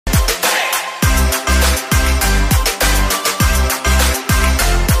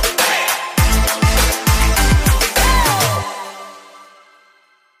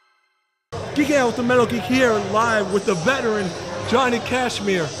Geeking Out with the Metal Geek here live with the veteran Johnny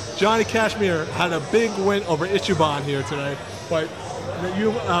Kashmere. Johnny Kashmere had a big win over Ichaban here today, but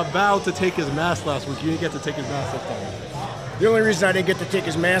you vowed to take his mask last week. You didn't get to take his mask this time. The only reason I didn't get to take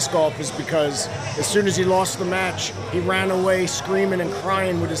his mask off is because as soon as he lost the match, he ran away screaming and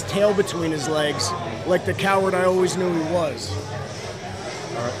crying with his tail between his legs, like the coward I always knew he was.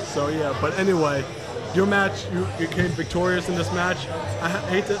 All right, so yeah, but anyway, your match, you came victorious in this match. I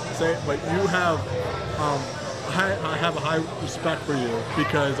hate to say it, but you have, I have a high respect for you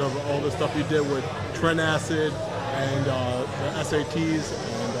because of all the stuff you did with Trent Acid and the SATs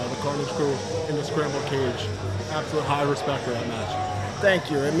and the Carnage Crew in the Scramble Cage. Absolute high respect for that match.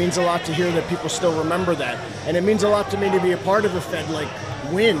 Thank you. It means a lot to hear that people still remember that. And it means a lot to me to be a part of a Fed-like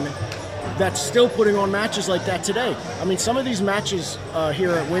win that's still putting on matches like that today. I mean, some of these matches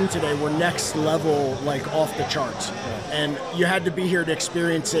here at Win today were next level, like off the charts. Yeah. And you had to be here to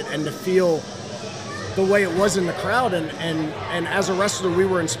experience it and to feel the way it was in the crowd. And as a wrestler, we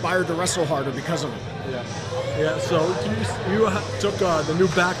were inspired to wrestle harder because of it. Yeah. Yeah, so you took the new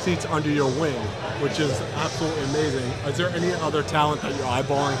back seats under your wing, which is absolutely amazing. Is there any other talent that you're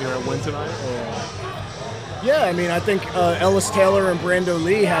eyeballing here at Win tonight? Or? Yeah, I mean, I think Ellis Taylor and Brando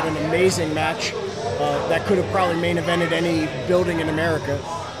Lee had an amazing match that could have probably main evented any building in America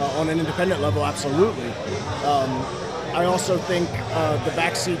on an independent level, absolutely. I also think the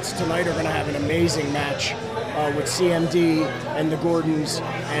back seats tonight are going to have an amazing match with CMD and the Gordons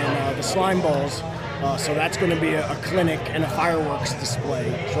and the Slime Balls. So that's going to be a clinic and a fireworks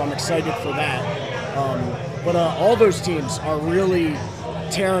display, so I'm excited for that. But all those teams are really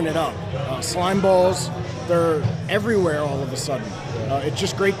tearing it up. Slime Balls, they're everywhere all of a sudden. It's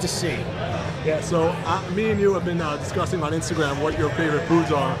just great to see. Yeah, so me and you have been discussing on Instagram what your favorite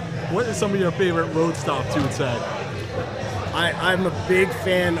foods are. What is some of your favorite road stops, you would say? I'm a big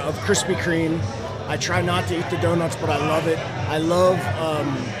fan of Krispy Kreme. I try not to eat the donuts, but I love it. I love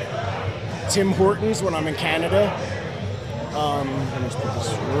Tim Hortons when I'm in Canada. Let me just put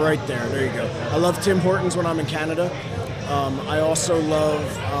this right there. There you go. I love Tim Hortons when I'm in Canada. I also love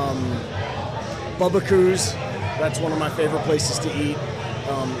Bubba Coos. That's one of my favorite places to eat.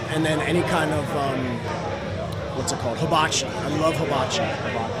 And then any kind of, what's it called? Hibachi. I love hibachi.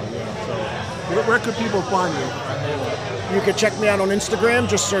 So, where could people find you? You can check me out on Instagram.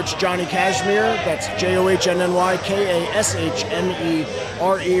 Just search Johnny Kashmere. That's JOHNNY KASHMERE.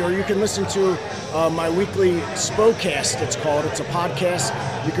 Or you can listen to my weekly Spocast, it's called. It's a podcast.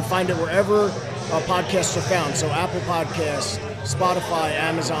 You can find it wherever podcasts are found. So Apple Podcasts, Spotify,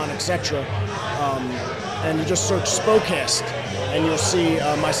 Amazon, etc. And you just search Spocast, and you'll see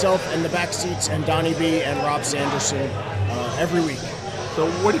myself and the back seats and Donnie B and Rob Sanderson every week. So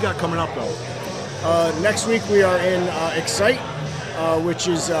what do you got coming up though? Next week we are in Excite, which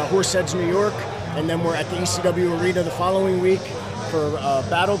is Horseheads, New York, and then we're at the ECW Arena the following week for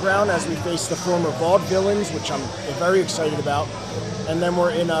Battleground as we face the former Vaudevillains, which I'm very excited about. And then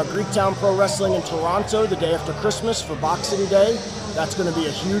we're in Greektown Pro Wrestling in Toronto the day after Christmas for Boxing Day. That's going to be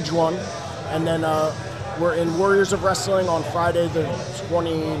a huge one. And then we're in Warriors of Wrestling on Friday the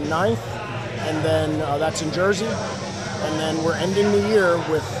 29th, and then that's in Jersey. And then we're ending the year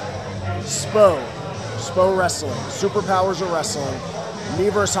with SPO Wrestling, Superpowers of Wrestling. Me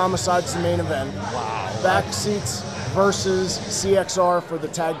vs. Homicide's the main event. Wow. Back seats versus CXR for the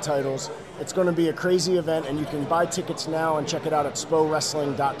tag titles. It's going to be a crazy event, and you can buy tickets now and check it out at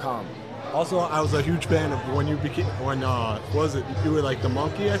spowrestling.com. Also, I was a huge fan of when you became, was it, you were like the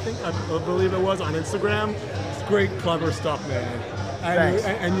monkey, I believe it was, on Instagram. It's great, clever stuff, man.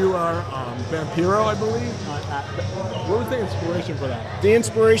 And you are Vampiro, I believe. What was the inspiration for that? The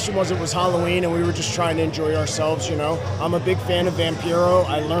inspiration was it was Halloween and we were just trying to enjoy ourselves, you know. I'm a big fan of Vampiro.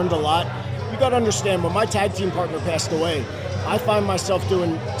 I learned a lot. You got to understand, when my tag team partner passed away, I find myself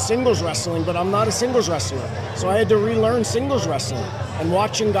doing singles wrestling, but I'm not a singles wrestler. So I had to relearn singles wrestling. And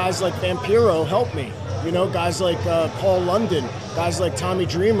watching guys like Vampiro help me. You know, guys like Paul London, guys like Tommy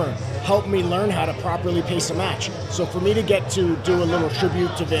Dreamer, helped me learn how to properly pace a match. So for me to get to do a little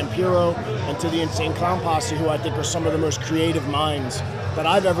tribute to Vampiro and to the Insane Clown Posse, who I think are some of the most creative minds that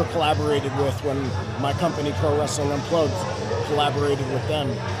I've ever collaborated with when my company, Pro Wrestling Unplugged, collaborated with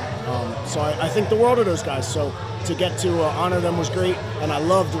them. So I think the world of those guys. So to get to honor them was great, and I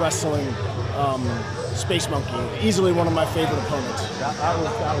loved wrestling Space Monkey, easily one of my favorite opponents. That was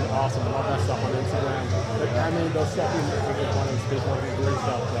awesome. I love that stuff on Instagram. I mean, those stuff you make fun of Space Monkey, great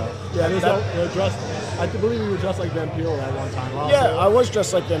stuff. Yeah, I believe you were dressed like Vampiro at one time. Also. Yeah, I was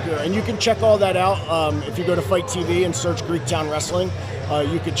dressed like Vampiro, and you can check all that out if you go to Fight TV and search Greektown Wrestling.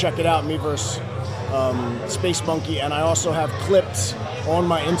 You can check it out, me versus Space Monkey, and I also have clips on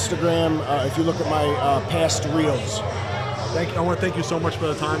my Instagram if you look at my past reels. I want to thank you so much for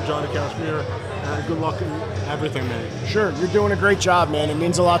the time, Johnny Kashmere, and good luck in everything, man. Sure, you're doing a great job, man. It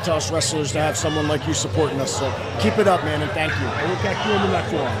means a lot to us wrestlers to have someone like you supporting us, so keep it up, man, and thank you. I will catch you in the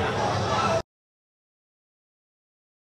next one.